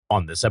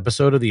On this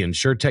episode of the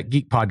InsurTech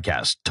Geek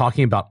Podcast,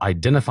 talking about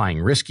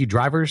identifying risky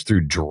drivers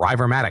through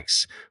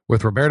Drivermatics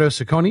with Roberto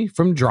Ciccone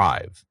from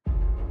Drive.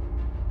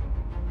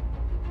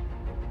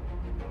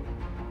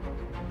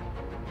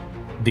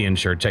 The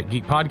InsurTech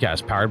Geek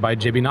Podcast, powered by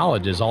JB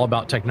Knowledge, is all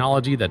about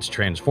technology that's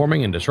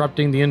transforming and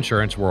disrupting the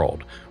insurance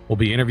world. We'll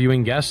be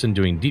interviewing guests and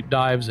doing deep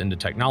dives into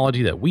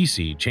technology that we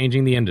see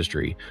changing the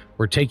industry.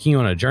 We're taking you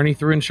on a journey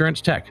through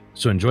insurance tech,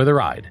 so enjoy the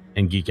ride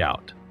and geek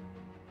out.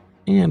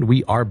 And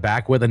we are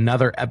back with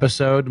another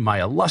episode. My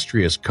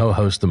illustrious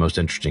co-host, the most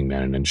interesting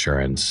man in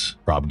insurance,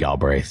 Rob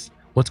Galbraith.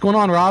 What's going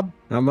on, Rob?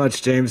 Not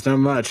much, James. Not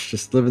much.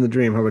 Just living the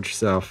dream. How about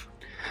yourself?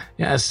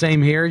 Yeah,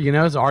 same here. You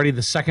know, it's already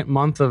the second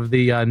month of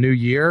the new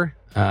year.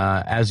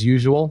 As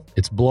usual,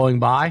 it's blowing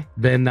by.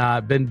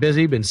 Been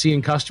busy. Been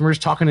seeing customers,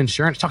 talking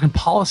insurance, talking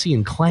policy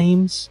and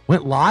claims.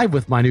 Went live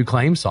with my new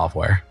claims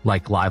software,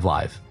 like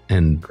Live,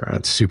 and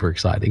it's super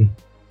exciting.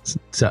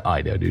 So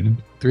I know, dude.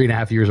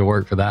 3.5 years of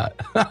work for that.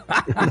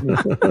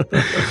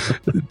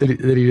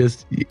 Then you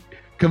just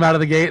come out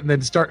of the gate and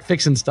then start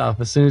fixing stuff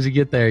as soon as you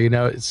get there. You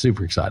know, it's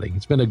super exciting.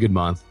 It's been a good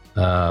month.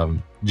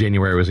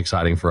 January was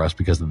exciting for us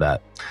because of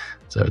that.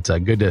 So it's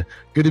good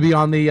to be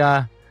on the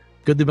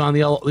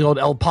old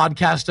El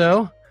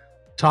Podcasto,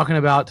 talking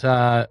about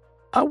a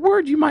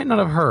word you might not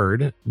have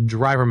heard,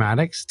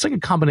 Drivermatics. It's like a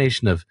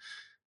combination of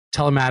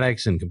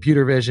telematics and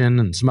computer vision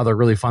and some other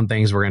really fun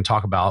things we're going to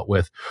talk about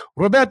with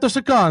Roberto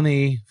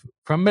Ciccone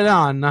from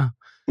Milan.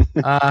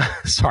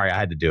 Sorry, I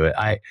had to do it.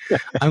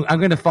 I'm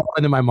going to fall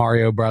into my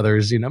Mario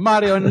Brothers,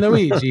 Mario and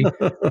Luigi.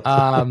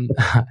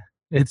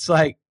 It's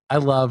like I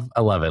love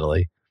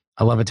Italy.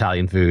 I love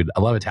Italian food.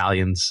 I love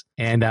Italians,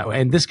 and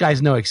this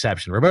guy's no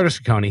exception. Roberto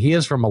Ciccone. He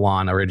is from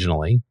Milan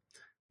originally,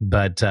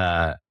 but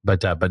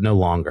no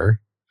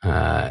longer.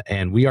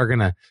 And we're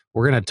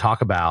gonna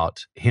talk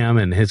about him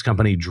and his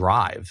company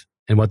Drive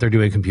and what they're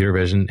doing in computer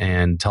vision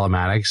and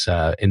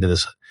telematics into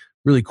this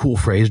really cool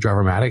phrase,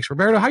 Drivermatics.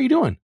 Roberto, how you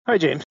doing? Hi,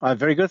 James.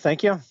 Very good.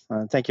 Thank you.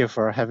 Thank you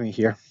for having me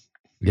here.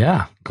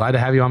 Yeah, glad to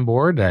have you on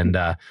board. And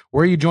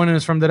where are you joining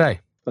us from today?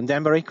 From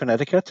Danbury,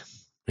 Connecticut.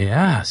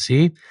 Yeah,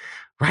 see?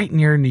 Right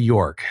near New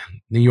York,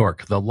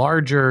 the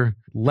larger,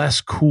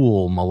 less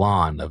cool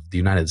Milan of the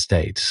United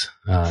States.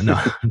 No,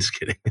 I'm just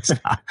kidding. It's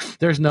not.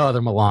 There's no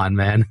other Milan,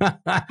 man.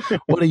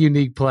 What a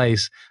unique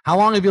place. How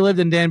long have you lived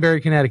in Danbury,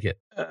 Connecticut?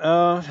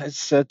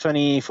 It's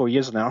 24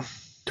 years now.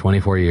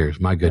 24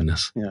 years. My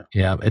goodness.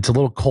 Yeah. It's a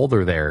little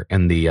colder there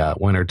in the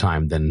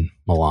wintertime than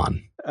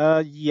Milan.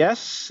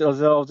 Yes,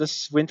 although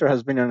this winter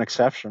has been an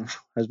exception.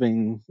 Has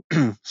been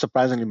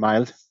surprisingly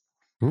mild.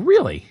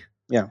 Really?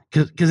 Yeah,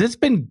 because it's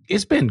been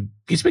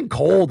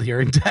cold here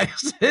in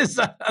Texas.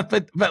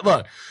 but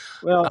look,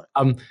 well,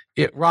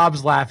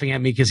 Rob's laughing at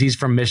me because he's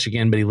from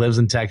Michigan, but he lives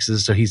in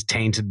Texas, so he's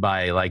tainted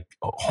by like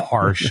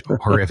harsh,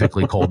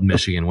 horrifically cold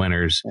Michigan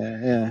winters.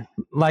 Yeah.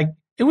 Like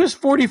it was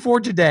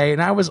 44 today,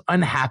 and I was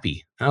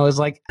unhappy. I was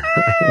like,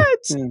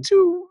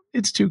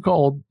 it's too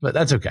cold, but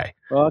that's okay.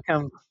 Well,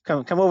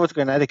 come over to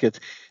Connecticut.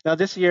 Now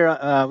this year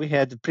we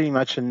had pretty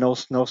much no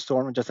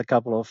snowstorm, just a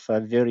couple of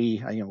very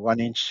 1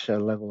 inch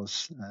level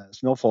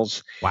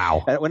snowfalls.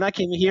 Wow! When I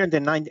came here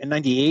in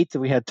 98,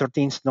 we had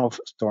 13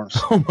 snowstorms.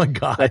 Oh my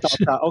gosh! I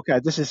thought, okay,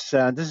 this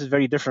is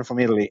very different from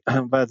Italy,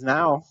 but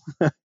now.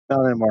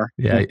 Not anymore.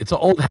 Yeah, it's an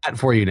old hat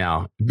for you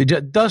now.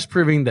 Thus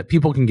proving that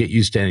people can get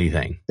used to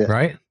anything,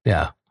 right?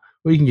 Yeah,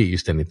 we can get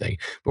used to anything.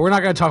 But we're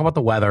not going to talk about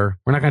the weather.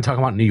 We're not going to talk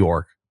about New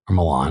York or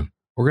Milan.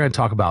 We're going to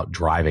talk about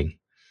driving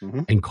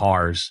and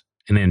cars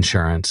and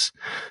insurance.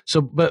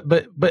 So, but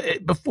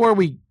before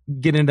we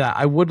get into that,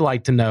 I would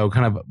like to know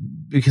kind of,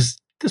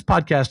 because this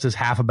podcast is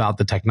half about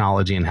the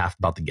technology and half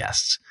about the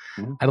guests.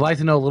 I'd like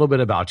to know a little bit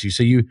about you.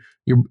 So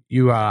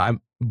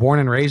I'm born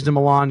and raised in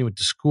Milan. You went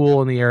to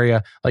school in the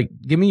area. Like,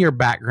 give me your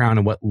background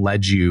and what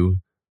led you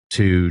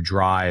to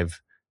Drive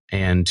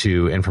and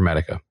to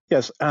Informatica.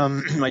 Yes,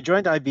 I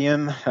joined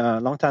IBM a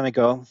long time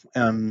ago.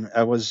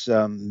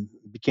 I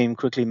became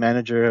quickly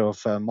manager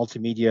of a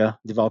multimedia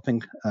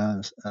developing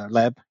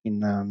lab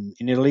in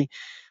Italy,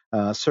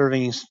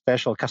 serving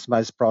special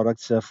customized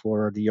products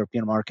for the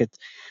European market.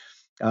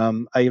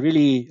 I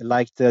really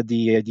liked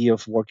the idea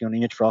of working on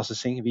image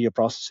processing, video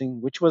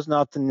processing, which was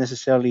not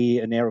necessarily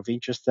an area of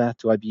interest to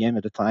IBM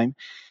at the time,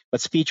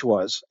 but speech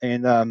was,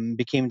 and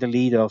became the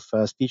lead of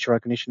speech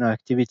recognition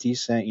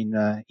activities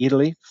in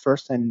Italy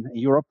first and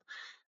Europe.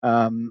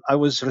 I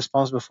was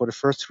responsible for the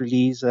first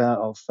release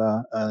of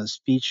a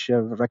speech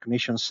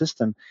recognition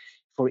system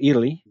for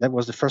Italy. That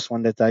was the first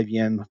one that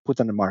IBM put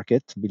on the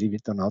market, believe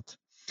it or not.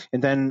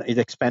 And then it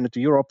expanded to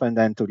Europe and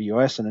then to the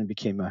US and then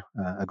became a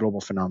global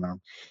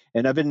phenomenon.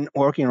 And I've been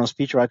working on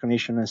speech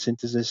recognition and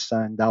synthesis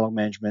and dialogue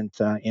management,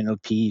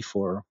 NLP,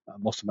 for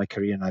most of my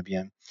career in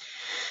IBM.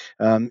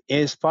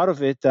 As part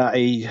of it,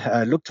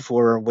 I looked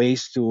for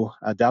ways to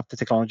adapt the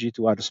technology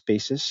to other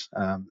spaces.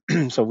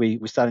 So we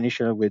started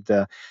initially with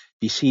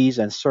PCs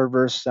and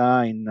servers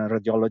in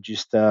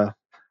radiologist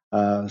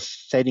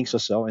settings or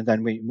so, and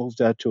then we moved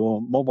to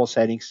mobile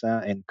settings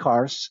and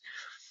cars.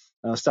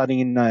 Starting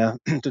in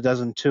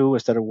 2002, I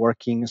started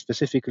working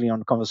specifically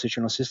on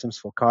conversational systems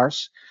for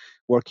cars,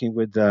 working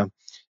with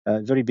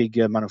very big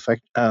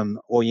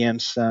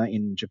OEMs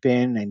in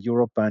Japan and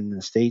Europe and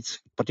the States.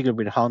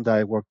 Particularly with Honda,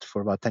 I worked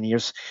for about 10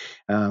 years,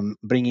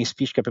 bringing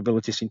speech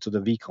capabilities into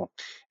the vehicle.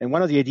 And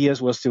one of the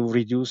ideas was to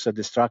reduce the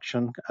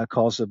distraction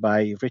caused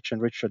by richer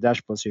and richer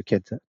dashboards you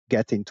could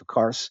get into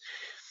cars,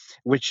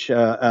 which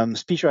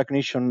speech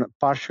recognition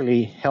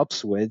partially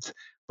helps with,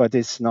 but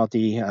it's not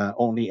the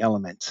only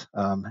element.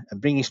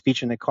 Bringing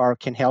speech in a car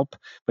can help,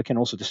 but can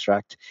also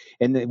distract.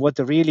 And what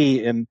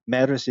really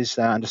matters is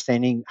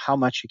understanding how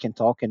much you can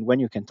talk and when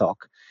you can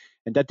talk.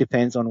 And that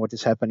depends on what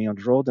is happening on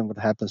the road and what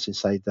happens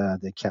inside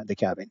the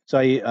cabin. So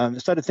I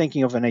started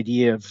thinking of an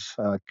idea of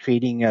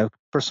creating a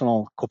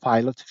personal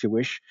co-pilot, if you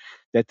wish,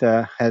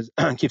 that has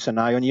keeps an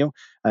eye on you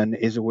and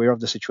is aware of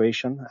the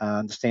situation,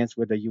 understands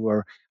whether you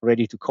are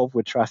ready to cope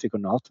with traffic or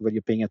not, whether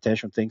you're paying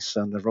attention to things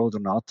on the road or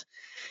not,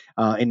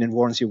 and then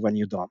warns you when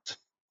you don't.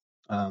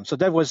 So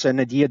that was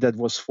an idea that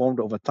was formed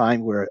over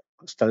time where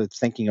I started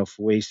thinking of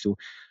ways to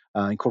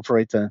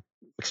incorporate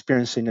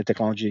experience in the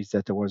technologies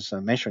that I was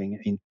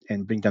mentioning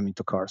and bring them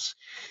into cars.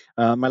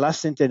 My last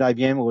stint at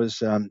IBM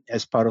was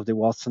as part of the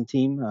Watson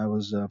team. I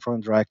was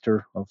program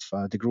director of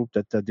the group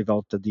that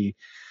developed the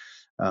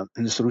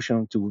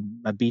solution to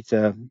beat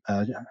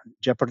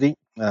Jeopardy.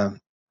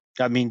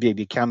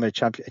 Become a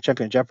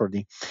champion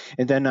Jeopardy.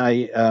 And then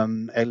I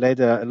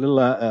led a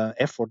little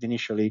effort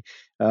initially,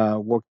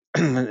 worked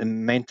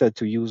meant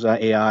to use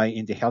AI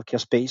in the healthcare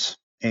space.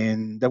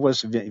 And that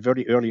was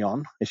very early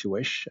on, if you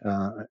wish.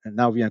 And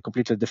now we're in a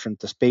completely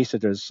different space. So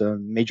there's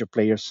major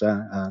players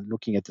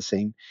looking at the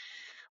same.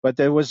 But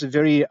it was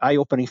very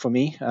eye-opening for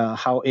me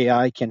how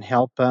AI can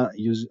help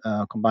use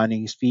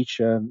combining speech,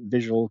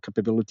 visual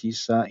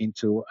capabilities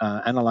into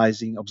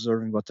analyzing,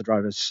 observing what the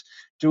drivers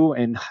do,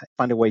 and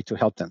find a way to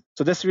help them.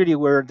 So that's really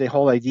where the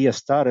whole idea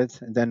started.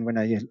 And then when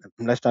I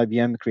left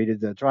IBM,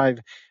 created the Drive,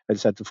 I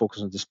decided to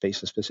focus on this space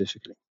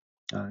specifically.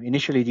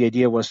 Initially, the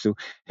idea was to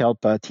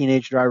help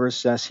teenage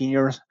drivers,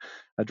 senior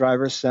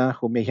drivers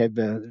who may have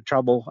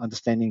trouble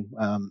understanding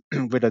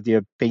whether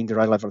they're paying the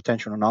right level of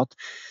attention or not.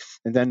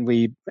 And then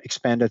we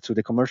expanded to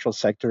the commercial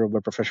sector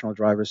where professional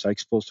drivers are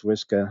exposed to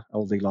risk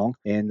all day long.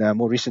 And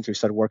more recently, we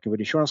started working with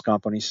insurance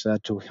companies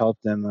to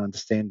help them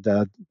understand,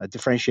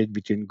 differentiate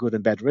between good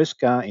and bad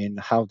risk and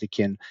how they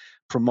can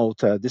promote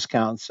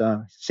discounts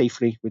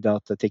safely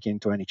without taking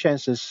into any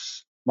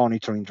chances,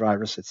 monitoring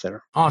drivers,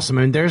 etc. Awesome.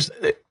 I mean, there's,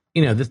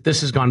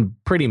 this has gone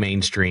pretty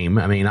mainstream.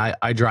 I mean,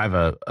 I drive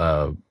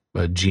a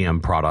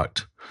GM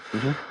product,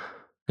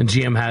 and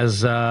GM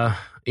has, I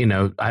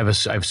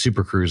have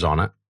Super Cruise on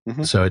it.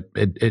 So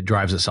it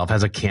drives itself,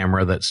 has a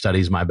camera that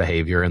studies my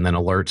behavior and then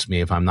alerts me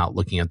if I'm not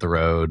looking at the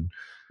road.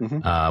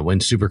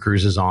 When Super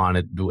Cruise is on,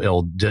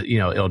 it'll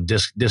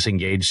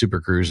disengage Super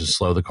Cruise and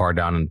slow the car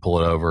down and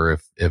pull it over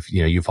if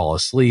you fall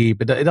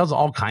asleep. It does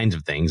all kinds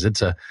of things.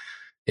 It's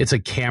a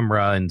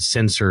camera and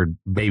censored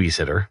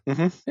babysitter.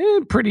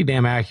 Pretty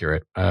damn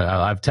accurate.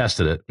 I've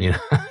tested it. You know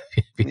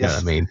what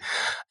I mean.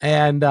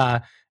 And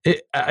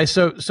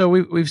so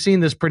we've seen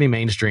this pretty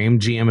mainstream.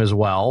 GM as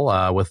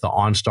well, with the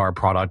OnStar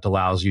product,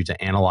 allows you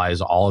to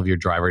analyze all of your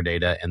driver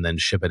data and then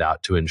ship it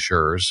out to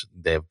insurers.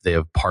 They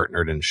have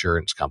partnered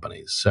insurance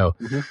companies. So,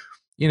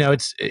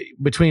 it's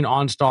between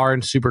OnStar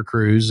and Super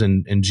Cruise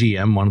and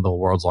GM, one of the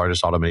world's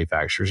largest auto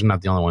manufacturers, and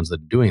not the only ones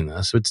that are doing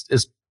this. So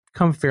it's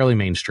come fairly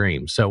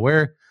mainstream. So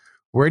where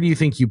do you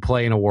think you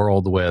play in a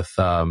world with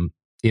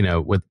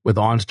with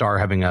OnStar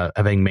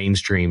having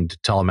mainstreamed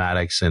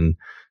telematics and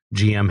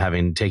GM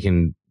having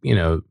taken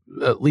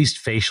at least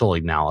facial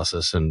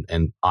analysis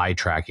and eye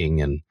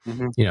tracking, and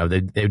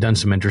they've done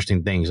some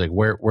interesting things. Like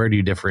where do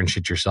you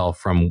differentiate yourself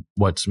from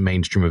what's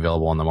mainstream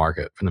available on the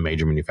market from the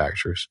major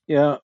manufacturers?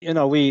 Yeah,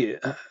 we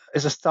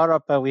as a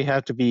startup we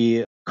have to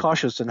be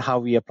cautious in how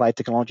we apply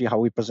technology, how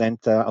we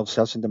present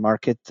ourselves in the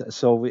market.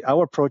 So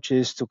our approach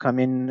is to come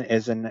in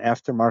as an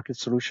aftermarket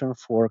solution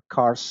for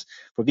cars,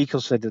 for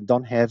vehicles that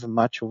don't have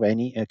much of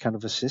any kind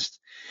of assist,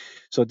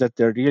 so that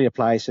there really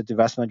applies to the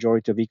vast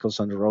majority of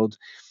vehicles on the road.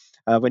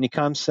 When it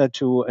comes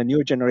to a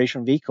newer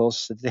generation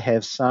vehicles, they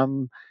have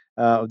some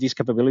of these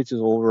capabilities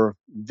over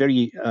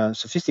very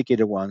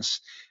sophisticated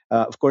ones.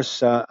 Of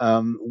course,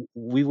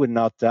 we would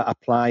not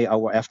apply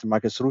our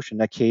aftermarket solution. In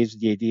that case,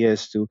 the idea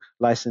is to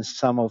license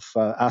some of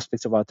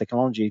aspects of our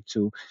technology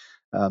to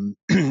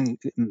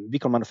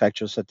vehicle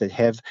manufacturers that they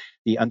have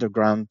the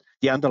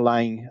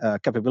underlying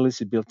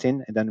capabilities built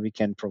in, and then we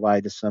can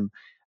provide some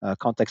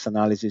context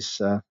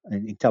analysis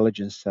and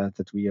intelligence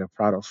that we are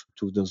proud of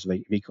to those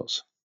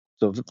vehicles.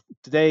 So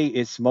today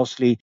it's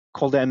mostly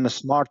call them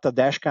smart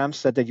dash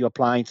cams that you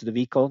apply into the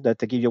vehicle that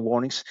give you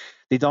warnings.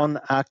 They don't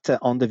act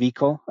on the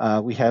vehicle.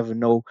 We have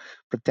no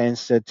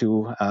pretense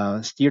to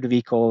steer the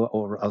vehicle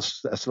or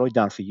slow it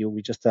down for you.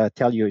 We just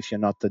tell you if you're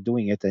not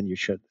doing it, then you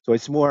should. So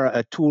it's more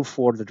a tool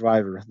for the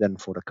driver than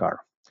for the car.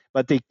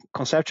 But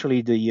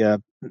conceptually,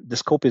 the the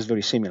scope is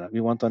very similar.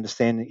 We want to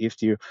understand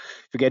if you're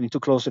getting too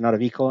close to another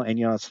vehicle and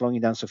you're not slowing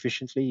it down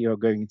sufficiently, you're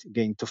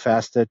getting too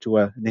fast to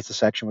an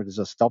intersection where there's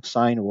a stop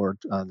sign or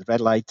the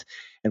red light,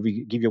 and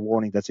we give you a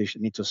warning that you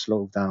need to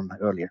slow down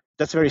earlier.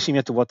 That's very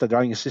similar to what the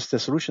driving assisted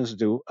solutions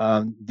do.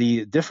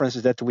 The difference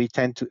is that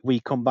we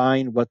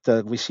combine what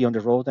we see on the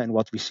road and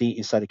what we see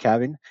inside the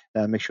cabin,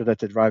 make sure that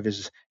the driver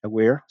is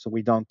aware. So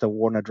we don't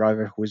warn a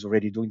driver who is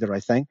already doing the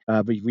right thing,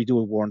 but we do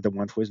warn the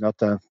one who is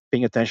not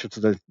paying attention to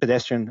the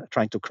pedestrian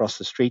trying to cross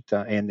the street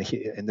and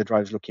the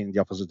driver is looking in the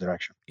opposite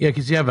direction. Yeah,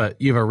 because you have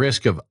a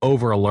risk of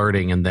over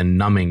alerting and then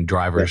numbing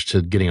drivers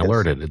to getting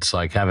alerted. It's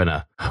like having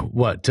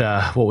what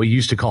we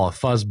used to call a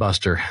fuzz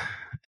buster,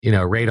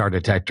 radar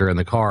detector in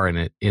the car,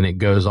 and it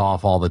goes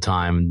off all the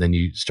time. And then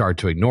you start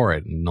to ignore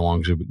it, and no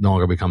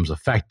longer becomes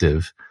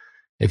effective.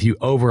 If you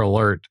over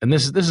alert, and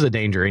this is a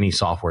danger any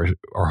software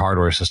or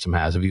hardware system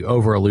has. If you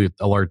over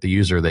alert the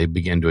user, they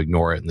begin to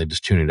ignore it and they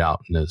just tune it out,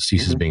 and it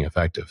ceases being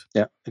effective.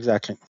 Yeah,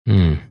 exactly.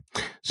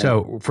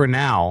 So for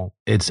now,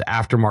 it's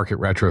aftermarket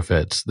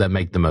retrofits that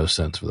make the most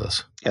sense for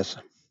this. Yes,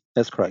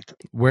 that's correct.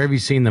 Where have you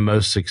seen the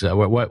most success?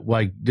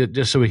 What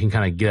just so we can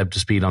kind of get up to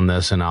speed on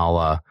this, and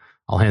I'll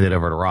hand it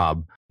over to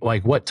Rob.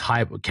 Like what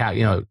type of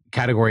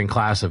category and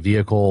class of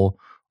vehicle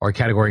or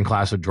category and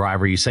class of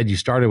driver? You said you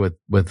started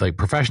with like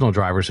professional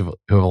drivers who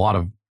have a lot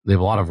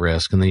of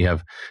risk, and then you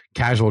have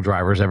casual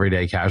drivers,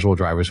 everyday casual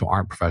drivers who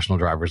aren't professional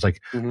drivers.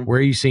 Like where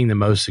are you seeing the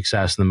most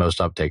success and the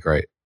most uptake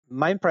rate?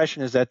 My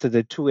impression is that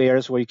the two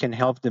areas where you can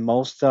help the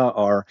most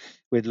are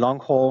with long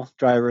haul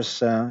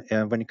drivers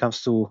when it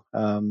comes to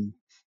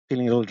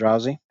feeling a little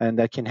drowsy, and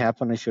that can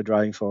happen if you're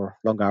driving for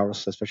long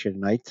hours, especially at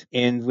night,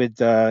 and with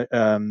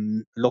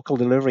local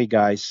delivery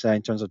guys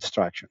in terms of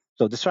distraction.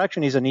 So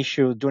distraction is an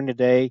issue during the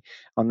day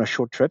on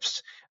short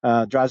trips.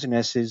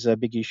 Drowsiness is a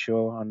big issue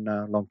on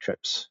long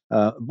trips.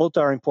 Both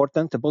are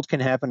important. Both can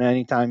happen at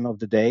any time of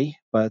the day,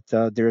 but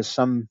there is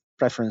some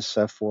preference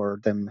for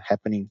them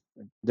happening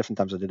different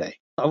times of the day.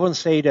 I wouldn't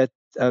say that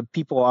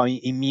people are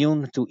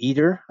immune to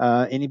either.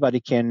 Anybody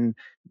can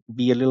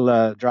be a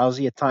little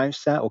drowsy at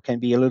times or can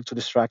be a little too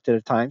distracted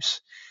at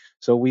times.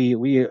 So we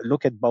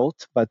look at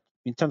both, but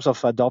in terms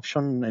of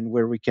adoption and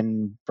where we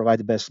can provide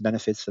the best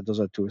benefits,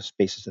 those are two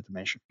spaces that I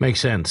mentioned. Makes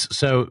sense.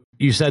 So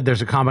you said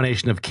there's a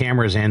combination of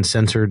cameras and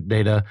sensor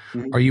data.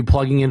 Are you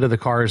plugging into the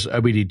car's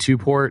OBD2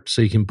 port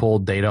so you can pull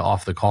data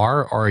off the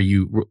car, or are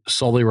you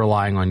solely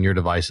relying on your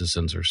device's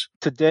sensors?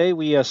 Today,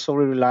 we are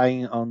solely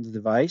relying on the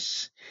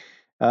device.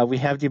 We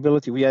have the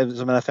ability, as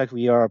a matter of fact,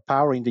 we are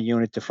powering the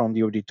unit from the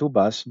OBD2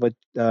 bus, but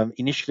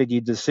initially the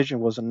decision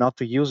was not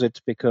to use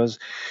it because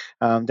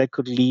that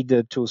could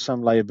lead to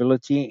some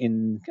liability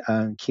in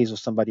case of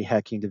somebody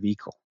hacking the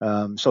vehicle.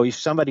 So if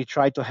somebody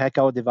tried to hack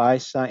our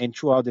device and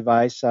through our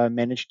device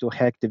managed to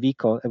hack the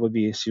vehicle, it would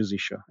be a serious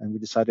issue. And we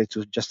decided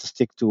to just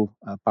stick to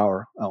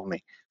power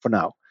only for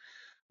now.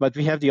 But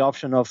we have the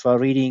option of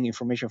reading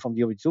information from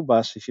the OBD2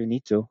 bus if you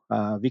need to,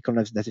 vehicle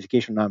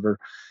identification number,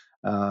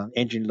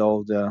 engine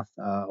load,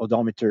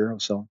 odometer,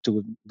 so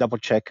to double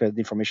check the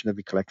information that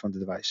we collect from the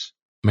device.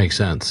 Makes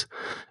sense,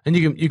 and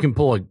you can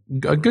pull a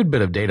good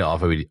bit of data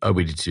off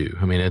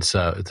OBD2. I mean, it's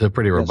a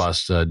pretty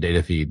robust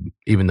data feed,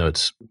 even though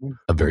it's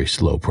a very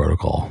slow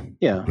protocol.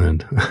 Yeah,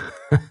 and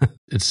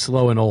it's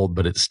slow and old,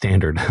 but it's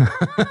standard.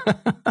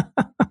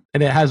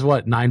 And it has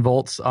 9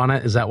 volts on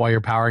it? Is that why you're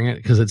powering it?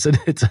 Because it's a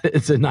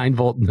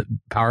 9-volt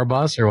power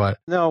bus, or what?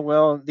 No,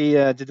 well,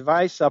 the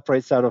device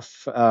operates out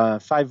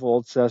of 5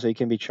 volts, so it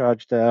can be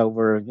charged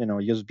over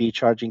USB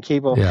charging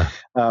cable. Yeah.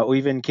 Or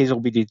even in case of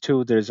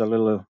OBD2, there's a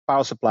little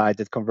power supply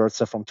that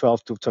converts from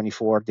 12 to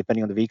 24,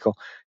 depending on the vehicle,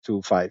 to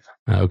 5.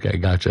 Okay,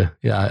 gotcha.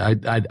 Yeah,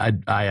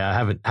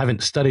 I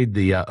haven't studied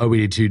the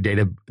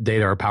OBD2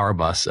 data or power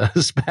bus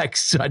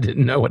specs, so I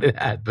didn't know what it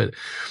had. But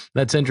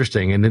that's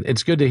interesting, and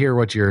it's good to hear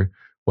what you're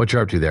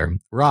up to there.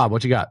 Rob,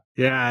 what you got?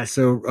 Yeah,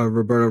 so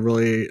Roberto,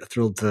 really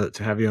thrilled to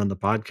have you on the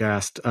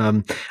podcast.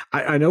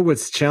 I know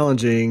what's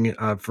challenging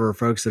for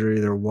folks that are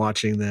either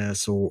watching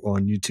this or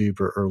on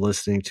YouTube or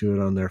listening to it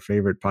on their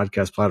favorite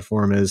podcast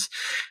platform is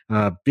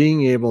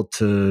being able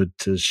to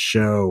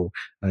show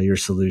your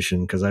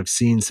solution, because I've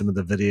seen some of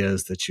the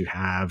videos that you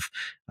have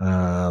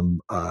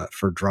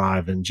for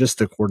Drive, and just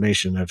the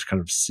coordination of kind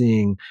of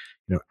seeing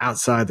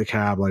outside the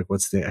cab, like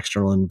what's the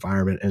external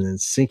environment, and then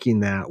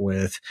syncing that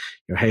with,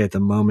 hey, at the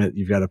moment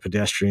you've got a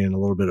pedestrian a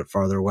little bit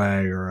farther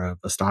away or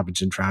a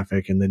stoppage in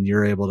traffic, and then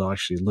you're able to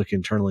actually look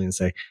internally and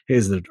say, hey,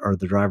 are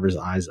the driver's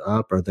eyes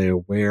up? Are they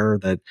aware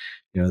that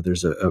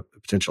there's a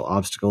potential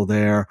obstacle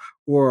there,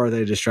 or are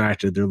they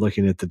distracted? They're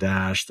looking at the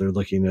dash, they're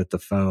looking at the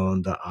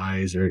phone, the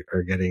eyes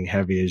are getting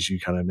heavy, as you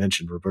kind of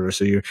mentioned, Roberto.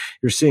 So you're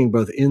seeing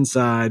both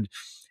inside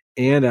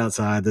and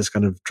outside this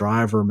kind of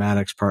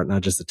driver-matics part,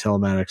 not just the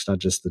telematics, not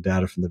just the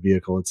data from the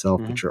vehicle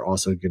itself, but you're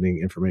also getting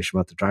information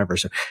about the driver.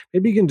 So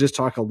maybe you can just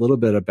talk a little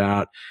bit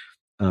about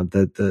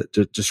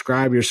to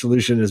describe your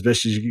solution as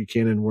best as you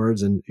can in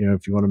words. And,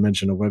 if you want to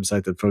mention a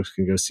website that folks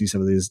can go see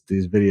some of these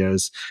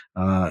videos,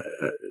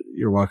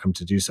 you're welcome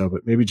to do so.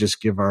 But maybe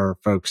just give our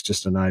folks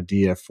just an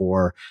idea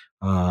for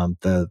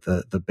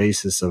the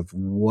basis of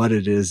what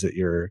it is that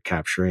you're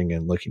capturing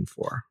and looking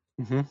for.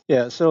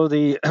 Yeah, so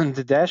the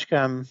the dash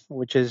cam,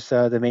 which is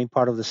the main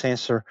part of the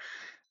sensor,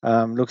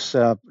 looks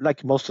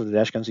like most of the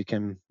dash cams you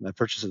can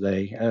purchase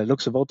today.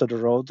 Looks both at the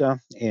road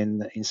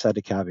and inside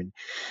the cabin.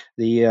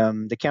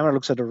 The camera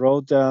looks at the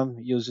road,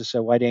 uses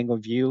a wide angle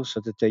view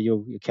so that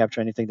you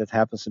capture anything that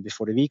happens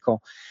before the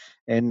vehicle,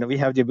 and we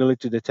have the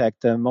ability to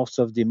detect most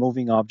of the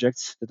moving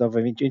objects that are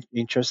of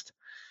interest.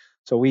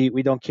 So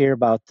we don't care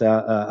about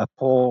a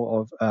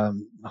pole of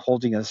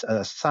holding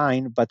a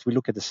sign, but we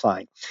look at the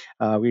sign.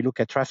 We look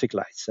at traffic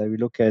lights. We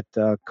look at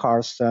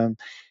cars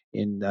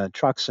in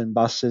trucks and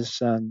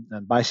buses and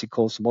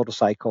bicycles,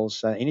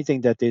 motorcycles,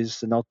 anything that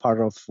is not part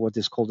of what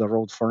is called a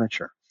road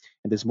furniture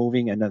and is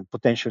moving and then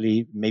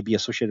potentially may be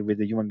associated with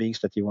the human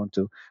beings that you want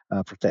to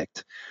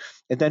protect.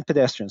 And then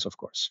pedestrians, of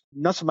course.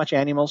 Not so much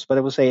animals, but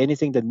I would say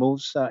anything that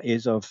moves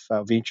is of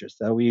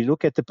interest. We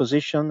look at the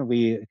position,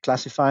 we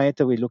classify it,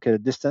 we look at the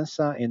distance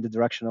in the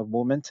direction of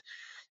movement.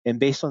 And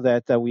based on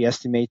that, we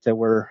estimate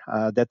where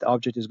that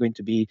object is going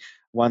to be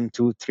 1,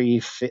 2,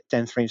 3,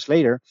 10 frames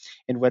later,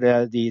 and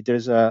whether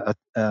there's a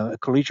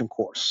collision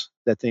course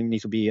that they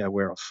need to be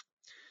aware of.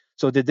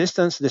 So the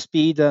distance, the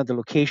speed, the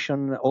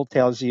location all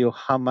tells you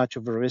how much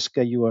of a risk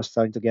you are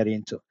starting to get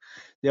into.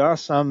 There are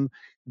some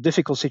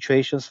difficult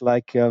situations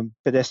like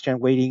pedestrian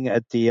waiting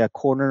at the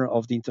corner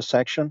of the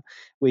intersection,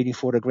 waiting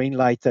for the green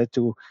light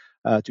to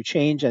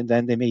change, and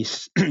then they may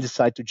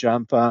decide to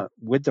jump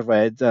with the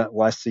red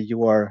whilst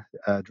you are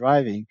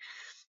driving.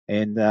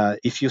 And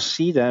if you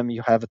see them,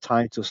 you have a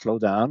time to slow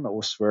down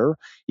or swerve.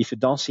 If you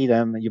don't see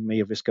them, you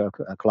may risk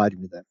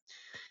colliding with them.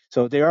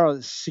 So there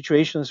are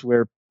situations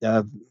where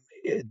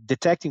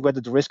detecting whether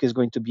the risk is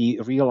going to be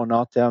real or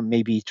not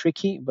may be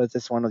tricky, but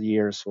that's one of the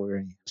areas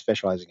we're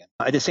specializing in.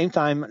 At the same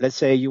time, let's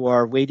say you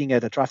are waiting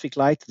at a traffic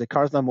light, the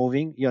car's not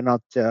moving, you're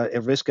not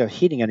at risk of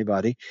hitting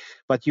anybody,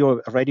 but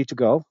you're ready to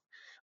go.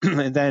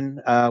 And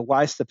then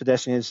whilst the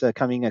pedestrian is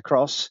coming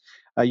across,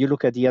 you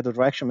look at the other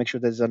direction, make sure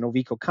there's no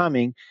vehicle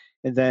coming,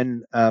 and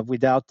then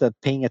without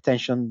paying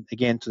attention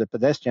again to the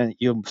pedestrian,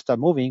 you start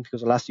moving because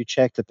the last you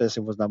checked, the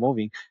pedestrian was not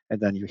moving, and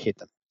then you hit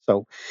them.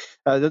 So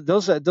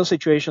those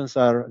situations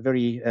are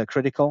very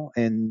critical,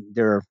 and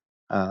they're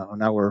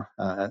on our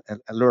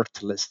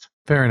alert list.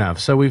 Fair enough.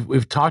 So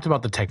we've talked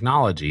about the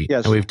technology,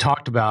 yes, and we've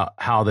talked about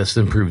how this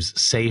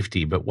improves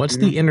safety. But what's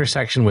the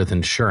intersection with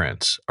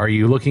insurance? Are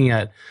you looking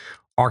at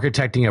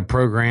architecting a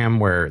program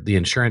where the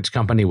insurance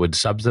company would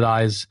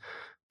subsidize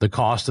the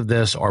cost of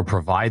this, or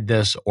provide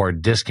this, or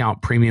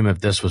discount premium if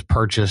this was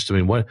purchased? I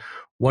mean,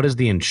 what does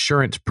the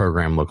insurance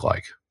program look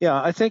like?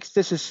 Yeah, I think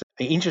this is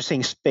an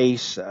interesting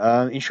space.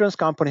 Insurance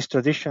companies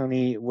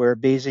traditionally were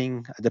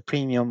basing the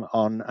premium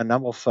on a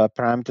number of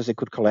parameters they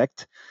could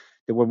collect.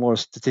 They were more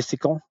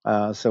statistical.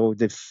 So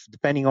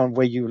depending on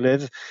where you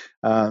live,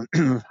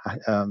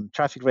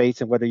 traffic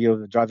rates and whether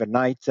you drive at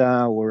night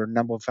or a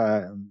number of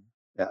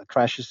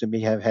crashes you may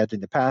have had in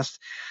the past,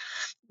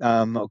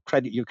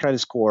 your credit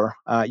score,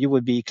 you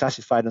would be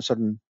classified in a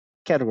certain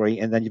category,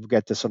 and then you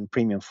get a certain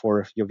premium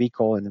for your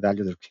vehicle and the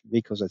value of the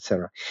vehicles,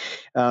 etc.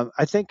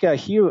 I think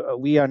here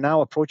we are now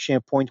approaching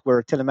a point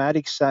where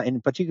telematics, in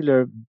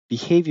particular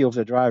behavior of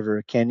the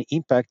driver, can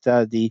impact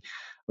the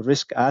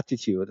risk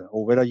attitude,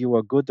 or whether you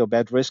are good or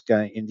bad risk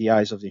in the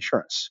eyes of the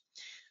insurance.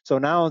 So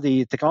now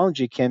the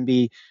technology can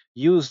be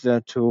used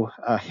to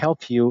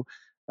help you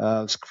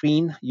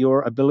screen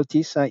your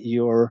abilities,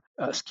 your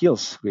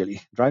skills,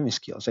 really, driving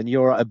skills, and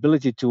your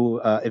ability to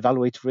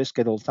evaluate risk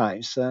at all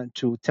times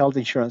to tell the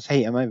insurance,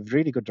 hey, I'm a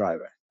really good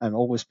driver. I'm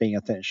always paying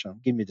attention.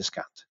 Give me a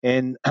discount.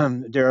 And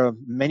there are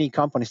many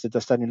companies that are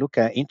starting to look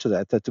into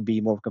that to be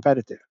more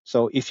competitive.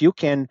 So if you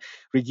can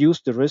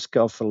reduce the risk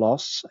of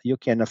loss, you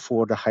can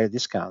afford higher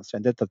discounts,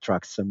 and that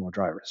attracts more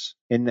drivers.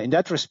 In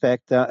that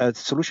respect, a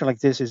solution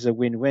like this is a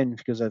win-win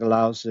because it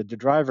allows the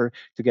driver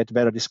to get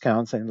better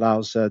discounts and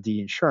allows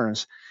the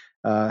insurance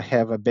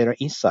have a better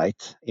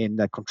insight and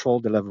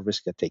control the level of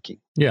risk they're taking.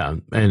 Yeah,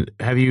 and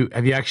have you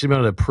actually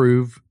been able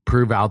to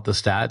prove out the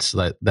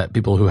stats that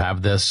people who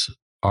have this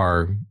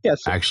are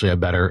actually a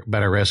better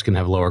risk and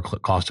have lower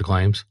cost of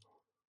claims?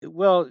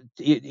 Well,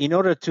 in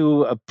order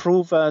to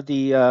prove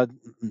the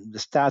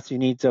stats, you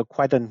need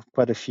quite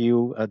a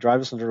few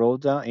drivers on the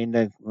road in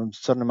a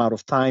certain amount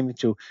of time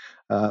to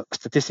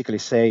statistically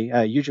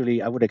say.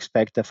 Usually, I would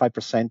expect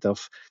 5%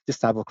 of this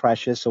type of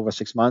crashes over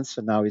 6 months,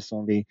 and now it's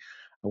only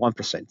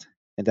 1%,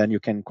 and then you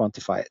can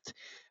quantify it.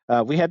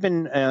 We have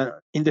been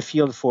in the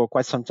field for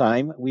quite some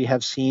time. We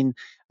have seen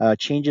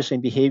changes in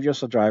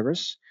behaviors of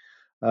drivers.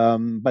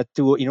 But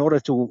in order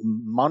to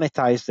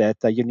monetize that,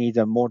 you need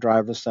more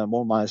drivers,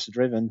 more miles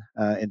driven,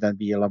 and then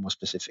be a lot more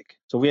specific.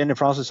 So we're in the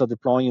process of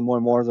deploying more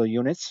and more of the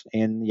units.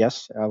 And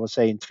yes, I would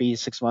say in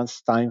 3-6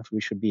 months' time,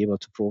 we should be able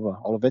to prove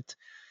all of it.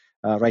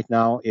 Right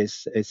now,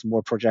 it's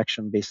more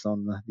projection based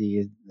on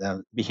the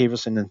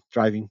behaviors and the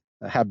driving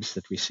habits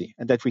that we see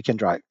and that we can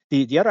drive.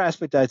 The other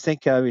aspect I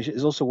think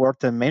is also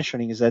worth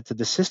mentioning is that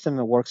the system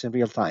works in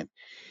real time.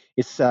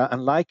 It's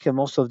unlike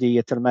most of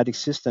the telematic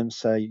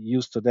systems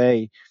used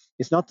today.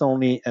 It's not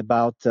only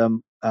about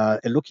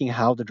looking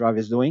how the driver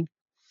is doing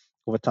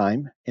over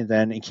time, and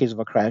then in case of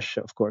a crash,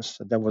 of course,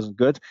 that wasn't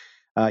good.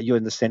 You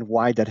understand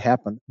why that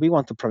happened. We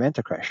want to prevent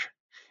a crash.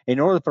 In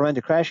order to prevent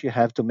a crash, you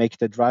have to make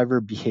the driver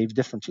behave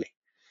differently.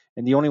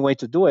 And the only way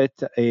to do it,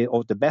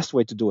 or the best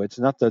way to do it, is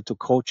not to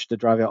coach the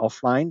driver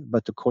offline,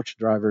 but to coach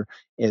the driver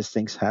as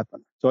things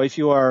happen. So if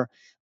you are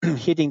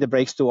hitting the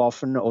brakes too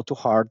often or too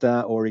hard,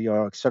 or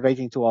you're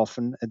accelerating too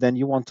often, then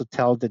you want to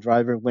tell the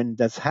driver when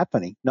that's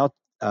happening, not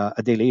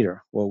a day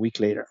later or a week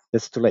later.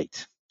 That's too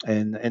late.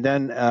 And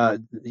then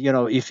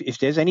if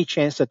there's any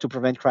chance to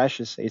prevent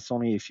crashes, it's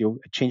only if you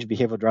change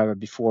behavior driver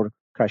before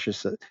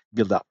crashes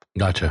build up.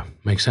 Gotcha.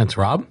 Makes sense.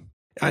 Rob?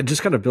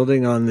 Just kind of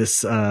building on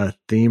this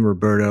theme,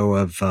 Roberto,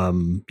 of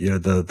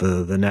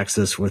the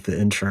nexus with the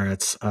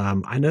insurance.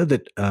 I know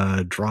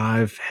that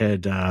Drive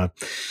had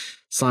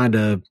signed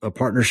a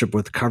partnership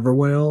with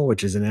CoverWell,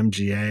 which is an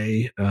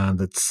MGA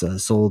that's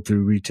sold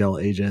through retail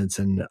agents,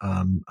 and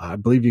I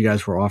believe you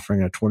guys were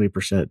offering a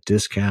 20%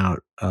 discount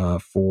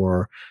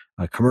for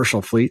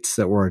commercial fleets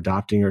that were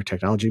adopting your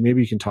technology.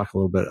 Maybe you can talk a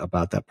little bit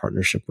about that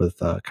partnership with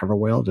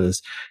CoverWell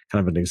as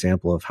kind of an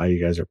example of how you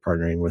guys are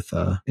partnering with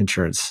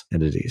insurance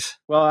entities.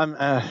 Well,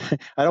 I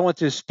don't want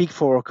to speak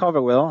for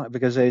CoverWell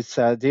because it's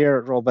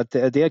their role, but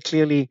they are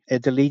clearly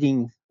at the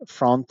leading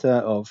front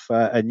of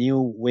a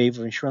new wave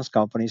of insurance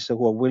companies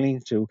who are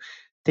willing to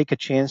take a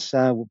chance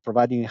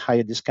providing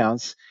higher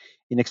discounts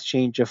in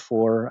exchange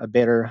for a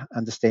better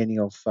understanding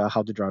of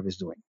how the driver is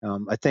doing.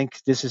 I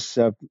think this is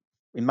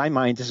in my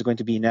mind, this is going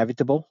to be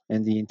inevitable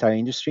in the entire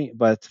industry,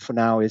 but for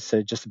now, it's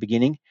just the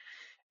beginning.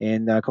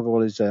 And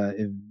CoverWell is a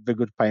very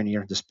good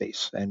pioneer in the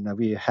space. And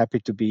we're happy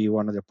to be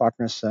one of their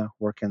partners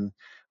working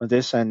on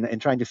this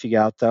and trying to figure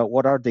out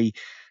what are the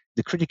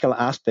critical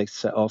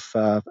aspects of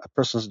a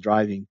person's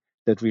driving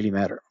that really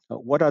matter.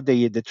 What are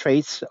the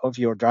traits of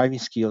your driving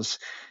skills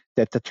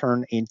that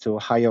turn into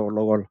higher or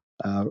lower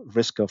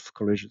risk of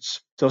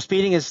collisions? So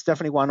speeding is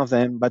definitely one of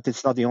them, but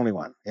it's not the only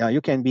one. You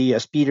can be a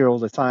speeder all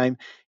the time.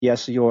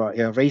 Yes, you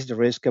raise the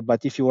risk,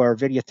 but if you are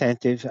very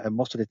attentive,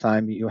 most of the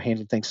time you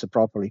handle things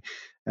properly.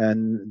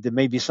 And there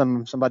may be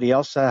somebody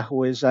else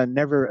who is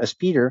never a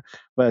speeder,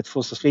 but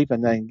falls asleep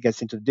and then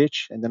gets into the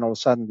ditch, and then all of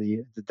a sudden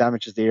the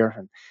damage is there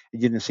and you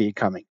didn't see it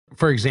coming.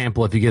 For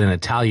example, if you get an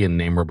Italian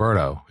named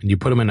Roberto and you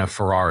put him in a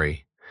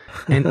Ferrari,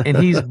 and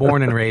he's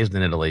born and raised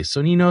in Italy,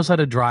 so he knows how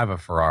to drive a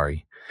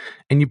Ferrari,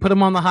 and you put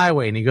him on the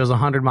highway and he goes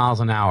 100 miles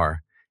an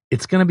hour,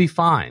 it's going to be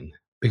fine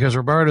because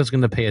Roberto's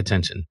going to pay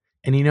attention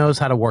and he knows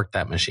how to work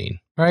that machine,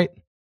 right?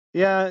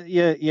 Yeah.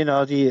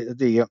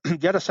 The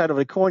other side of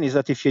the coin is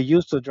that if you're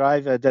used to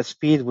drive at that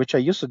speed, which I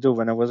used to do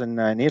when I was in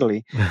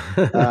Italy,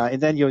 and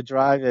then you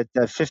drive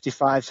at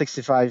 55,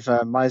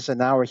 65 miles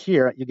an hour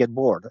here, you get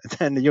bored.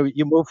 And then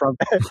you move from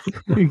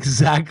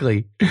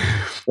Exactly.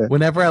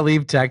 Whenever I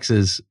leave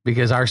Texas,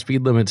 because our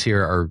speed limits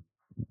here are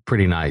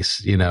pretty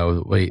nice. We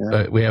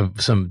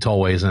have some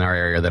tollways in our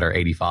area that are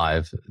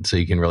 85, so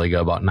you can really go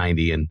about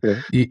 90. And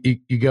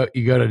you go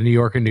to New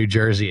York and New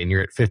Jersey, and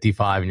you're at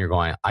 55, and you're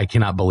going, I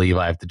cannot believe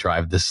I have to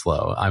drive this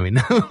slow. I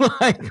mean,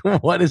 like,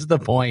 what is the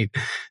point?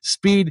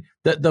 Speed.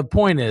 The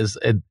point is,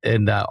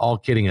 and all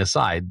kidding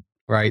aside,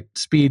 right?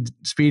 Speed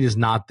is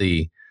not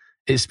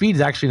speed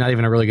is actually not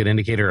even a really good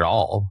indicator at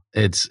all.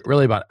 It's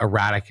really about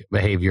erratic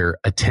behavior,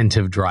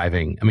 attentive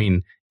driving. I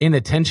mean,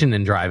 inattention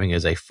in driving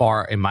is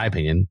in my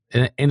opinion,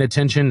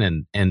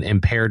 inattention and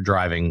impaired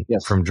driving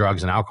from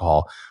drugs and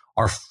alcohol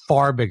are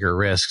far bigger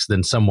risks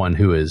than someone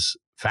who is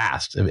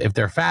fast. If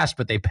they're fast,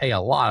 but they pay a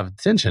lot of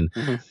attention,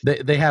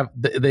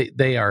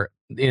 they are,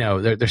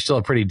 they're still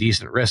a pretty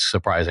decent risk,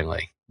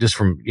 surprisingly, just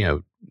from,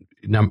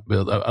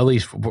 at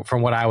least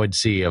from what I would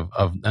see of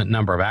a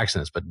number of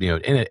accidents. But,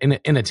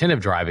 inattentive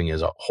driving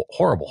is a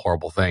horrible,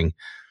 horrible thing.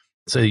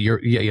 So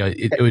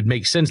it would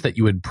make sense that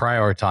you would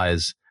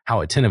prioritize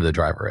how attentive the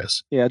driver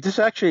is. Yeah, this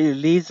actually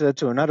leads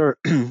to another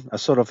a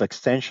sort of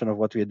extension of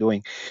what we're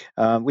doing.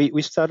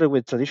 We started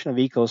with traditional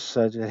vehicles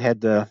that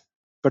had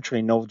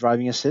virtually no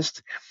driving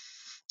assist.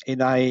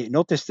 And I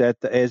noticed that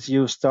as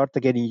you start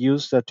getting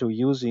used to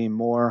using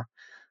more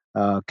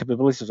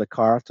capabilities of the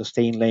car to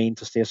stay in lane,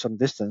 to stay a certain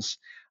distance,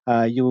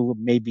 you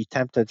may be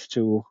tempted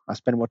to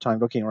spend more time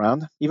looking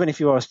around, even if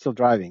you are still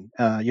driving.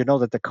 You know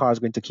that the car is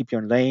going to keep you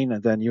in lane,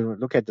 and then you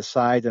look at the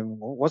side and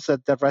what's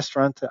that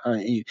restaurant?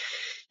 You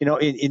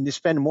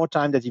spend more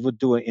time that you would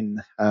do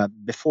in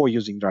before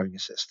using driving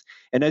assist.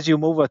 And as you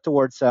move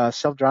towards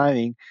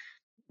self-driving,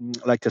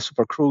 like the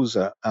Super Cruise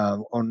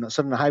on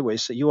certain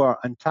highways, you are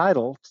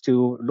entitled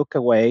to look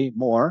away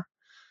more.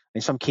 In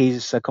some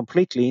cases,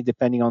 completely,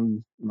 depending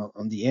on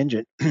the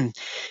engine.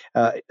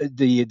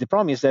 The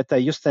problem is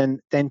that you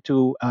tend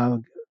to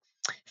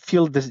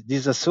feel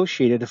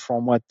disassociated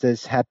from what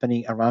is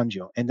happening around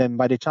you, and then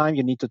by the time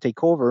you need to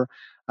take over,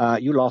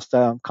 you lost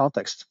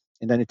context,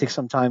 and then it takes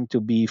some time to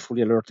be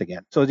fully alert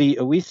again. So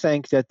we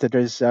think that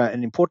there's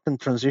an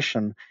important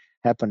transition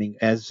happening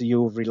as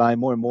you rely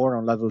more and more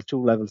on level 2,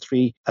 level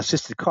 3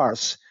 assisted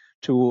cars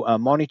to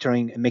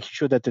monitoring and making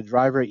sure that the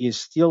driver is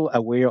still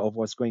aware of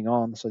what's going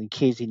on. So in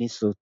case he needs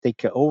to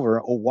take over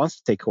or wants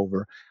to take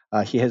over,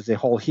 he has the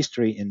whole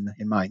history in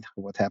mind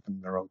of what happened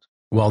on the road.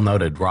 Well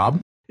noted, Rob.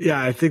 Yeah,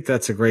 I think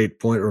that's a great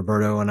point,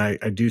 Roberto. And I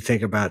do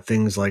think about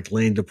things like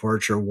lane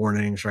departure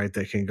warnings, right?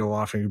 That can go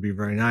off and can be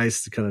very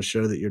nice to kind of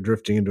show that you're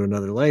drifting into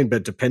another lane.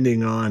 But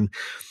depending on,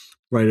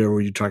 right, or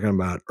were you talking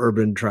about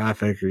urban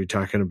traffic? Or are you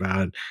talking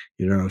about,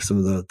 some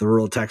of the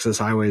rural Texas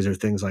highways or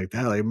things like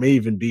that? Like, it may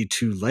even be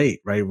too late,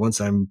 right? Once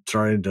I'm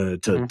starting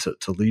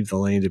to leave the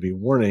lane to be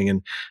warning.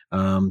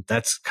 And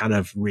that's kind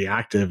of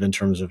reactive in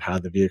terms of how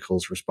the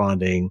vehicle's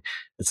responding.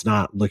 It's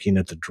not looking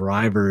at the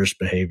driver's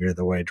behavior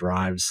the way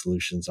Drive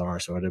solutions are.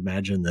 So I'd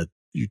imagine that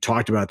you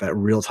talked about that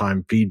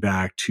real-time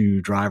feedback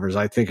to drivers.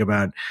 I think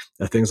about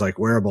things like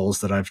wearables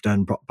that I've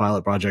done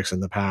pilot projects in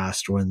the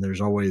past, when there's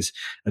always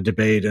a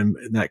debate in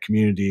that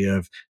community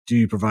of, do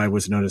you provide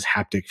what's known as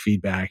haptic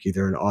feedback,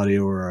 either an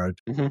audio or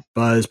a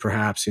buzz,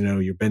 perhaps,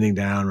 you're bending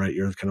down, right?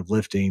 You're kind of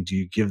lifting. Do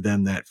you give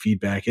them that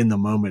feedback in the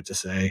moment to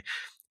say,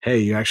 hey,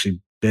 you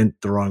actually bent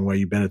the wrong way,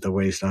 you bent at the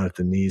waist, not at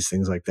the knees,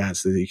 things like that,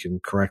 so that you can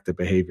correct the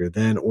behavior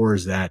then? Or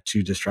is that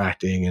too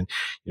distracting? And,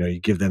 you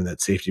give them that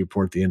safety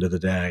report at the end of the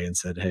day and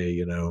said,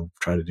 hey,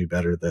 try to do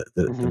better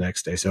the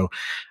next day. So,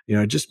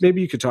 just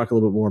maybe you could talk a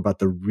little bit more about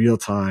the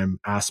real-time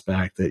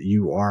aspect that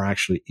you are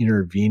actually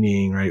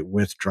intervening, right,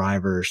 with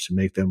drivers to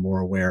make them more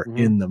aware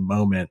in the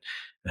moment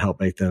and help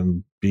make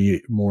them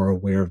be more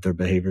aware of their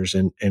behaviors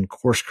and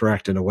course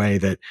correct in a way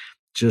that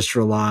just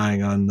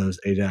relying on those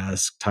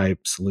ADAS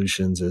type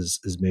solutions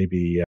is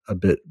maybe a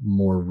bit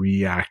more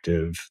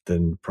reactive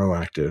than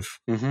proactive.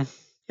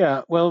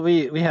 Yeah, well,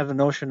 we have a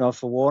notion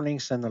of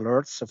warnings and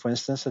alerts. For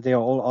instance, they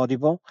are all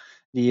audible.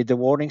 The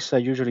warnings are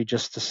usually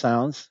just the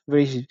sounds,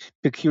 very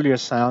peculiar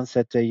sounds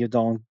that you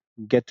don't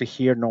get to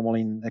hear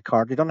normally in a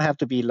car. They don't have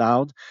to be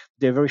loud.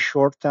 They're very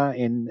short,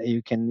 and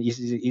you can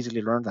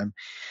easily learn them.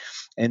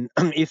 And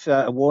if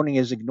a warning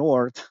is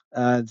ignored,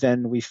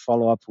 then we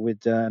follow up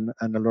with an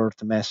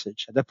alert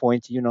message. At that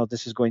point,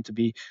 this is going to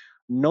be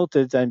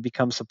noted and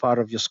becomes a part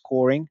of your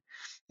scoring.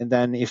 And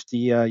then if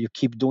you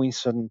keep doing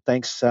certain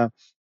things,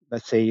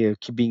 let's say you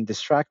keep being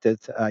distracted,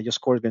 your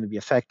score is going to be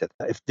affected.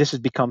 If this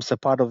becomes a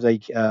part of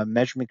the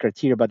measurement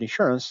criteria about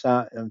insurance,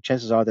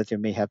 chances are that you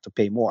may have to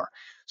pay more.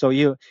 So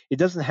it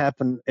doesn't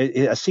happen.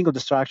 A single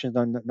distraction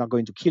is not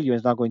going to kill you.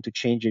 It's not going to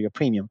change your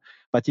premium.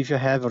 But if you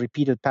have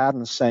repeated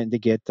patterns and they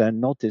get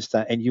noticed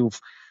and you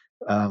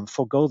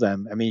forgo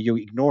them, you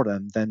ignore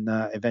them, then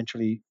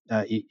eventually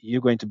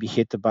you're going to be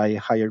hit by a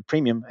higher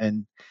premium,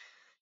 and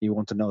you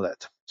want to know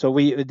that. So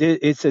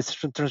it's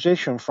a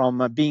transition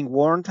from being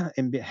warned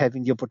and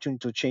having the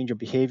opportunity to change your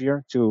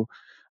behavior to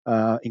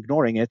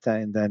ignoring it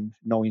and then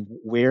knowing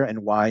where and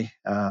why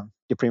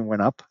your premium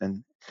went up,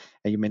 and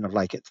you may not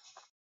like it.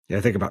 Yeah,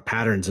 think about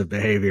patterns of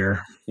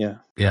behavior.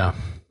 Yeah,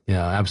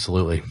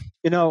 absolutely.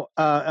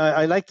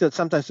 I like to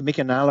sometimes make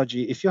an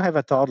analogy. If you have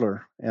a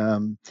toddler,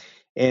 and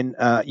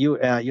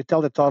you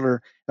tell the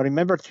toddler,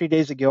 remember 3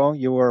 days ago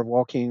you were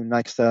walking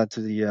next to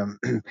the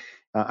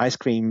ice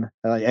cream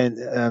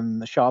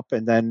shop,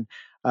 and then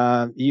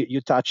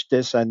you touched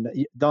this,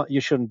 and you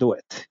shouldn't do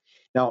it.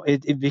 Now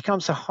it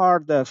becomes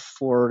hard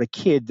for the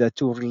kid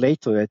to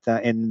relate to it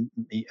and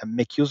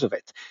make use of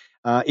it.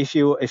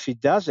 If he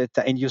does it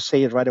and you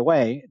say it right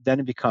away, then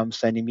it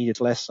becomes an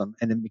immediate lesson,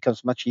 and it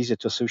becomes much easier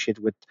to associate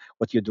with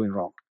what you're doing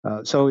wrong.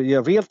 So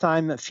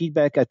real-time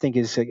feedback, I think,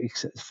 is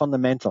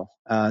fundamental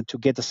to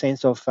get a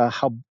sense of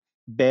how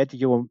bad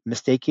your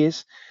mistake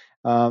is,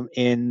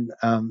 and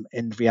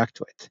react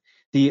to it.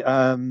 The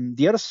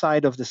other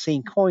side of the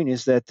same coin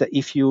is that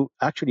if you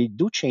actually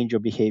do change your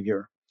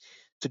behavior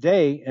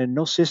today, and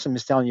no system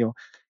is telling you,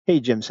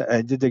 "Hey, James,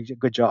 I did a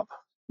good job,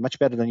 much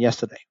better than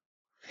yesterday."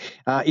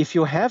 If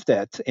you have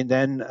that, and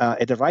then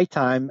at the right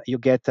time, you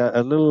get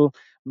a little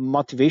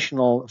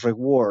motivational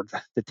reward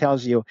that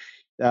tells you,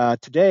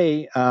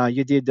 today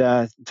you did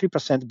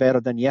 3% better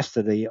than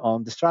yesterday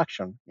on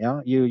distraction.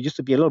 Yeah, you used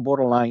to be a little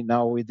borderline,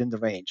 now within the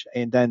range,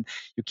 and then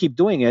you keep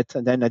doing it,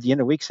 and then at the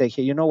end of the week, say,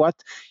 hey, you know what?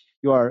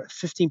 You are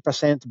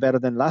 15% better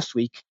than last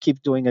week.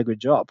 Keep doing a good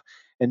job.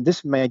 And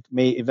this may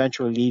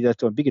eventually lead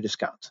to a bigger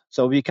discount.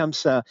 So it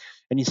becomes an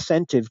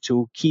incentive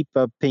to keep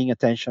paying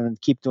attention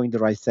and keep doing the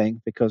right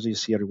thing because you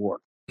see a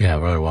reward. Yeah,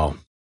 very well.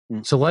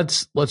 So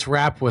let's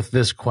wrap with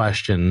this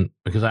question,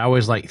 because I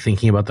always like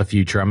thinking about the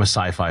future. I'm a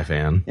sci-fi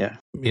fan. Yeah.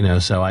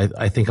 So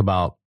I think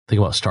about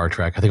Star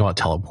Trek. I think about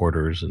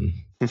teleporters, and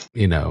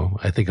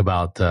I think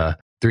about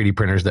 3D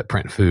printers that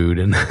print food,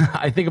 and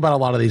I think about a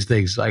lot of these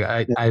things.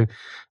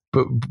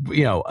 But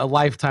a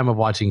lifetime of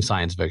watching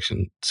science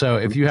fiction. So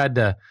if you had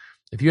to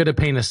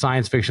paint a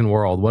science fiction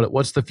world,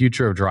 what's the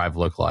future of Drive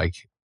look like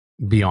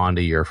beyond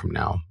a year from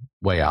now,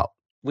 way out?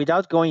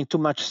 Without going too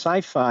much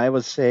sci-fi, I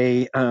would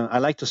say I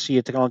like to see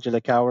a technology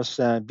like ours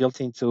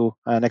built into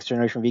next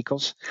generation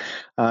vehicles.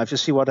 If you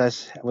see what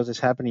is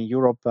happening in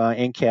Europe,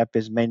 NCAP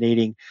is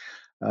mandating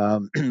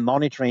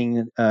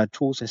monitoring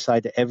tools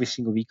inside every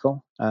single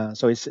vehicle.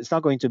 So it's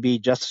not going to be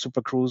just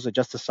Super Cruise or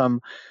just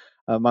some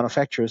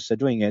manufacturers are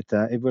doing it.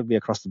 It will be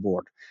across the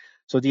board.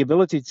 So the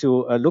ability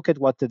to look at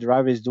what the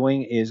driver is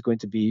doing is going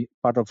to be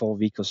part of all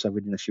vehicles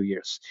within a few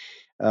years.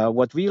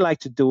 What we like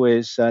to do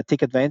is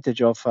take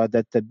advantage of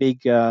that the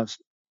big,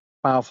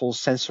 powerful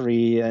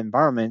sensory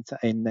environment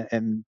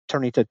and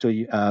turn it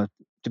to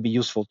be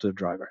useful to the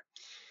driver.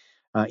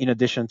 In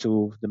addition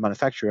to the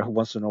manufacturer who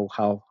wants to know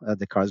how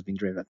the car is being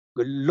driven.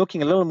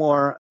 Looking a little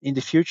more in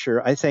the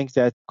future, I think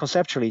that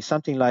conceptually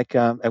something like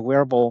a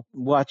wearable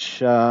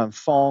watch,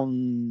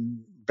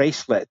 phone,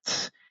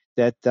 bracelet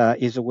that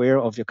is aware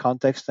of your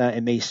context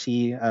and may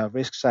see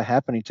risks are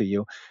happening to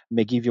you,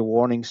 may give you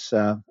warnings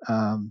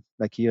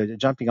like you're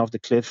jumping off the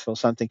cliff or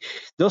something.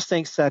 Those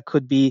things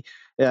could be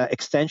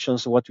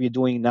extensions of what we're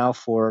doing now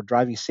for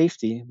driving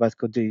safety, but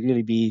could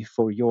really be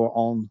for your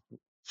own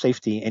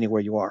safety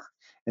anywhere you are.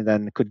 And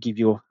then it could give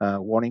you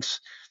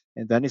warnings.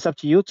 And then it's up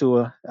to you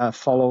to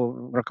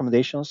follow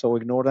recommendations or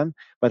ignore them,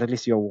 but at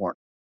least you're warned.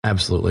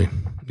 Absolutely.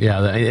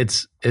 Yeah,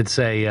 it's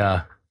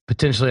a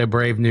potentially a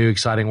brave, new,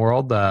 exciting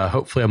world.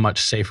 Hopefully a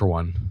much safer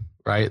one,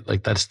 right?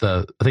 Like I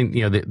think,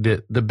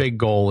 the big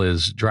goal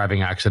is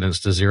driving accidents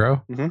to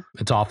zero. Mm-hmm.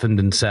 It's often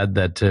been said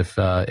that if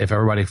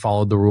everybody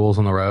followed the rules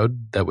on the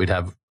road, that we'd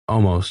have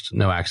almost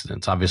no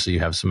accidents. Obviously, you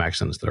have some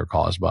accidents that are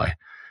caused by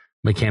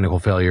mechanical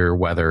failure,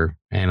 weather,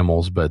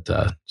 animals, but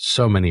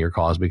so many are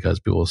caused because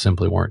people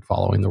simply weren't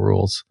following the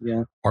rules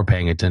or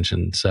paying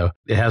attention. So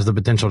it has the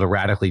potential to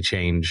radically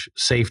change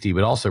safety,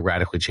 but also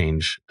radically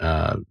change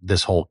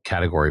this whole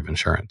category of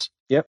insurance.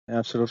 Yep,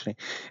 absolutely.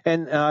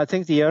 And I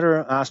think the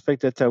other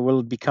aspect that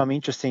will become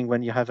interesting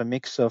when you have a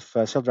mix of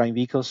self-driving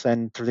vehicles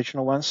and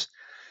traditional ones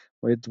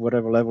with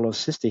whatever level of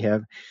assist they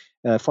have,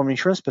 from an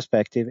insurance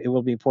perspective, it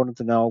will be important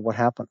to know what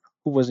happened,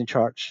 who was in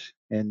charge,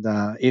 and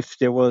if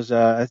there was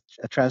a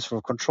transfer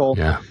of control,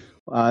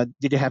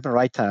 did it happen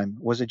right time?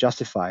 Was it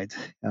justified?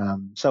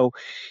 So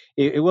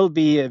it will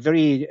be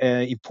very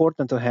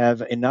important to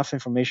have enough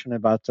information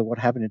about what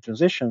happened in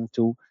transition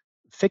to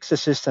fix the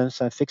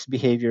systems and fix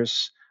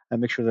behaviors and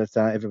make sure that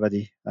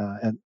everybody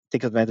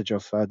takes advantage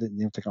of the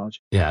new technology.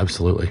 Yeah,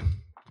 absolutely.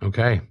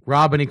 Okay.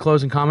 Rob, any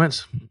closing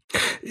comments?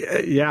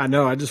 Yeah,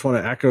 no, I just want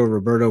to echo,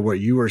 Roberto,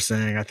 what you were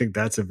saying. I think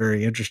that's a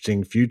very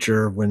interesting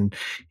future when,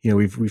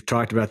 we've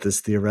talked about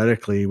this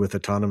theoretically with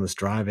autonomous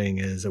driving,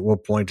 is at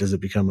what point does it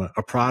become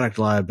a product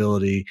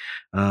liability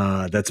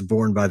that's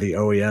borne by the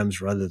OEMs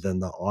rather than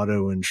the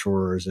auto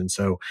insurers? And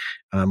so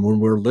when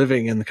we're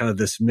living in kind of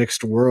this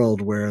mixed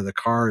world where the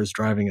car is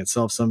driving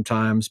itself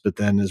sometimes, but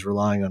then is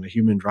relying on a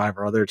human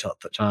driver other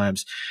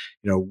times,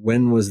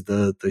 when was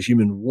the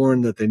human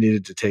warned that they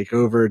needed to take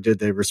over? Did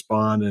they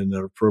respond in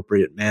an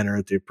appropriate manner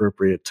at the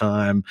appropriate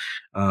time?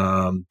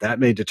 That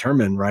may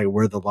determine, right,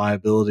 where the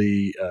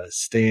liability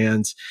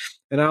stands.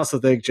 And I also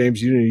think,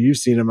 James, you've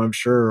seen them, I'm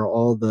sure,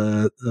 all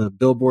the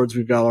billboards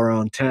we've got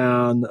around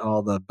town,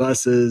 all the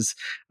buses,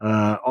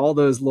 all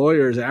those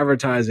lawyers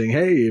advertising,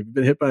 hey, you've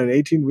been hit by an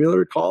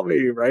 18-wheeler, call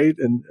me, right?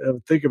 And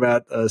think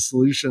about a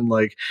solution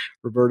like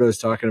Roberto's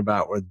talking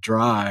about with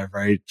Drive,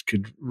 right?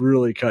 Could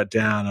really cut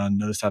down on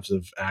those types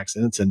of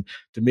accidents. And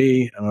to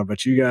me, I don't know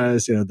about you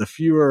guys, the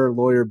fewer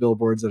lawyer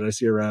billboards that I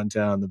see around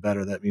town, the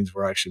better. That means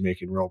we're actually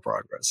making real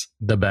progress.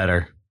 The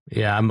better.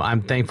 Yeah,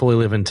 I'm thankfully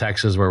live in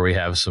Texas where we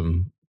have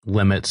some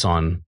limits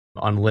on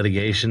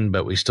litigation,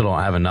 but we still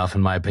don't have enough,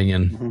 in my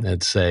opinion. Mm-hmm.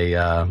 It's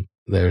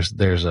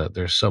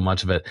there's so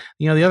much of it.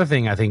 The other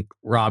thing, I think,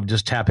 Rob,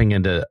 just tapping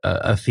into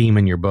a theme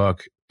in your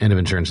book, End of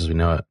Insurance as We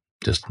Know It,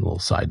 just a little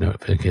side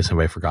note in case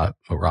anybody forgot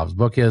what Rob's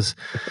book is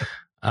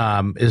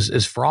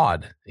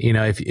fraud.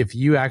 If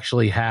you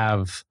actually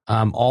have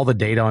all the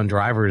data on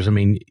drivers, I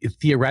mean,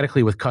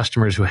 theoretically with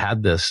customers who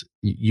had this,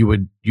 you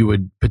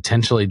would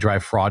potentially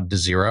drive fraud to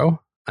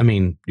zero. I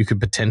mean, you could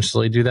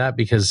potentially do that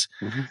because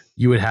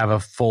you would have a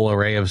full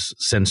array of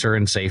sensor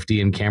and safety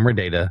and camera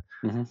data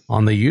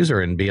on the user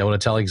and be able to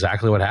tell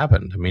exactly what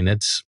happened. I mean,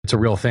 it's a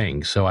real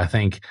thing. So I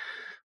think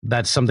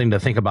that's something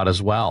to think about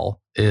as well,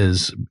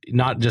 is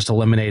not just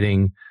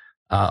eliminating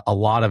a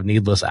lot of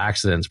needless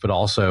accidents, but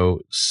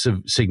also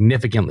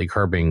significantly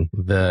curbing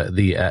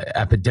the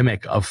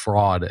epidemic of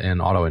fraud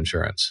in auto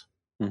insurance.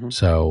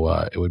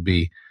 So it would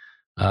be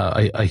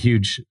a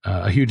huge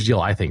deal,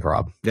 I think,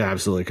 Rob. Yeah,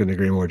 absolutely. Couldn't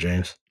agree more,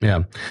 James.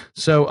 Yeah.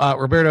 So,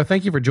 Roberto,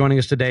 thank you for joining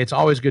us today. It's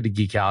always good to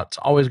geek out. It's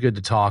always good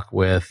to talk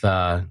with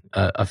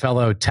a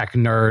fellow tech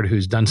nerd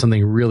who's done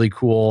something really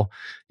cool.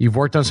 You've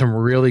worked on some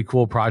really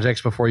cool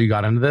projects before you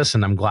got into this,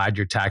 and I'm glad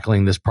you're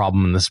tackling this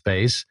problem in the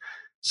space.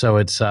 So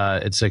it's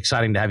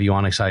exciting to have you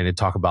on, exciting to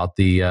talk about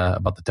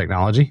the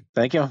technology.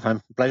 Thank you. I'm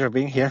pleasure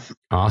being here.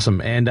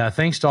 Awesome. And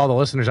thanks to all the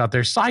listeners out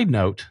there. Side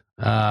note,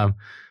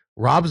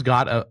 Rob's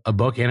got a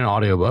book and an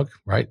audiobook,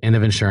 right? End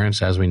of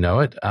Insurance as We Know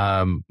It.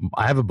 I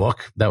have a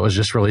book that was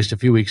just released a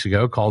few weeks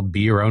ago called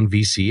Be Your Own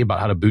VC, about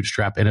how to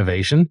bootstrap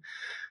innovation.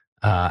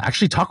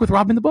 Actually talk with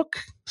Rob in the book.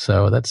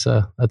 So that's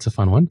a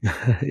fun one.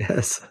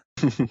 Yes.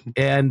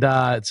 And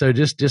so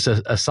just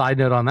a side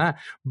note on that.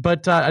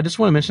 But I just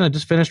want to mention, I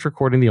just finished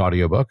recording the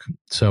audiobook.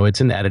 So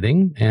it's in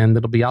editing and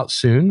it'll be out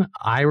soon.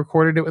 I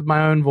recorded it with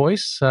my own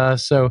voice.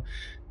 So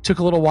Took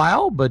a little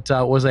while, but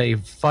was a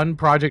fun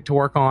project to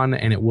work on,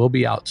 and it will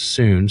be out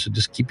soon. So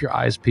just keep your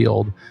eyes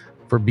peeled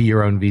for Be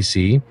Your Own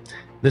VC.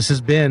 This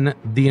has been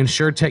the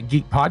InsurTech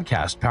Geek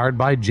podcast powered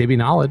by JB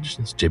Knowledge.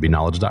 It's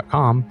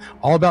jbknowledge.com,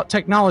 all about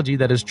technology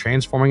that is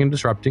transforming and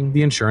disrupting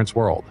the insurance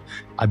world.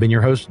 I've been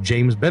your host,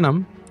 James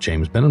Benham,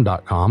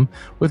 jamesbenham.com,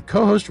 with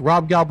co-host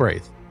Rob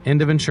Galbraith,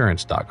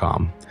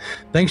 endofinsurance.com.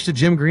 Thanks to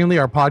Jim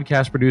Greenlee, our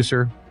podcast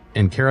producer,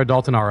 and Kara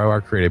Daltonaro,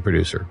 our creative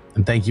producer.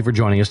 And thank you for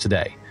joining us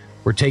today.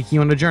 We're taking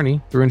you on a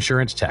journey through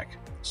insurance tech.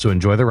 So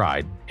enjoy the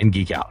ride and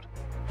geek out.